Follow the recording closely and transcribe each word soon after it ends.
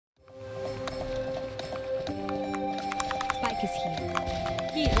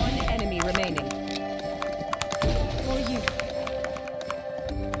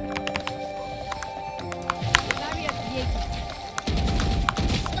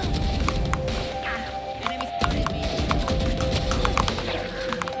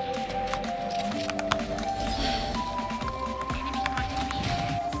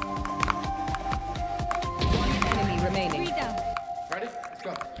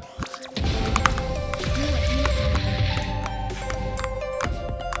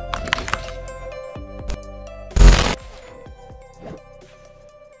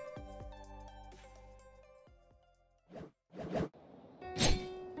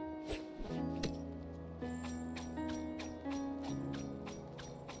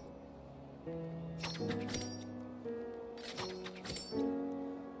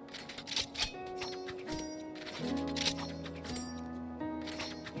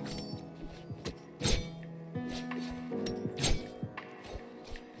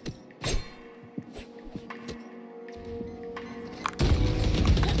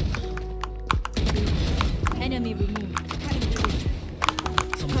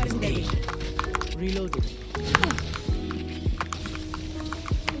ready. Reloading.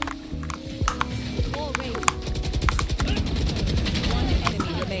 All ready. One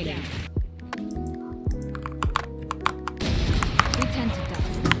enemy remaining. Return to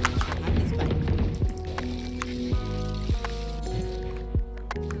dust. I'm this back.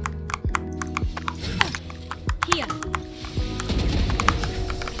 Here.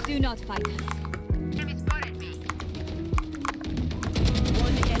 Do not fight us.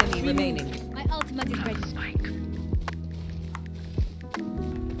 One enemy remaining. My ultimate is ready.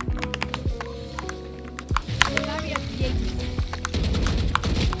 The barrier created.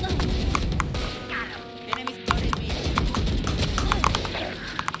 Enemy spotted me.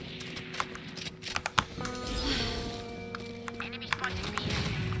 Enemy spotted me.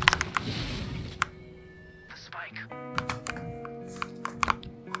 The spike.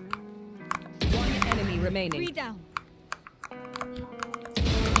 One enemy remaining. 3 down.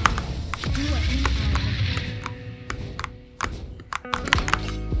 You are in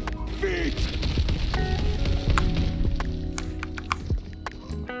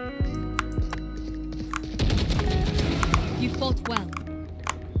You fought well.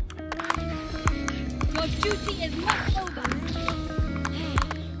 Your duty is not over.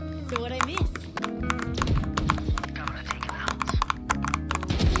 So what I miss? Gonna take it out.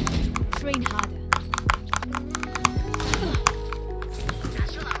 Train harder.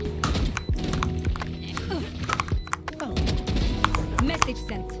 Message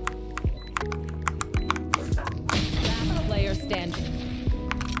sent. Last player standing.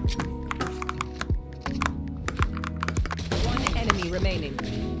 One enemy remaining.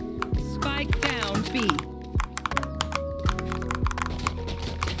 Spike down B.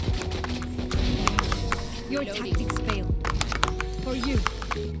 Your tactics fail. For you.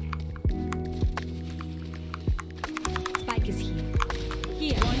 Spike is here.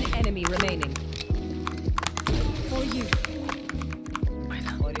 Here. One enemy remaining. For you.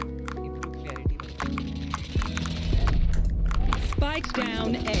 Or improve clarity. Spike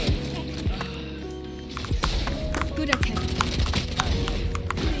down A. Good attempt.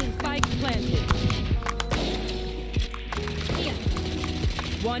 Spike planted. Here.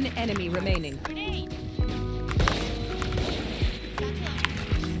 One enemy remaining.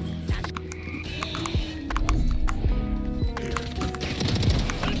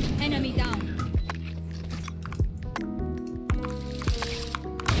 Enemy down.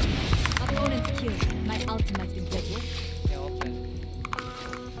 Opponent killed. My ultimate is ready. Yeah, open.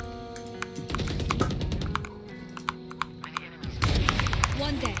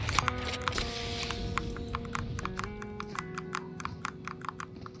 One dead.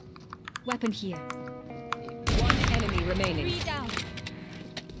 Weapon here. One enemy remaining. 3 down.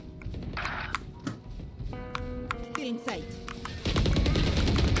 Still in sight.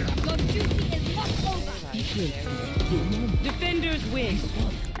 Your duty is not over. Defenders win.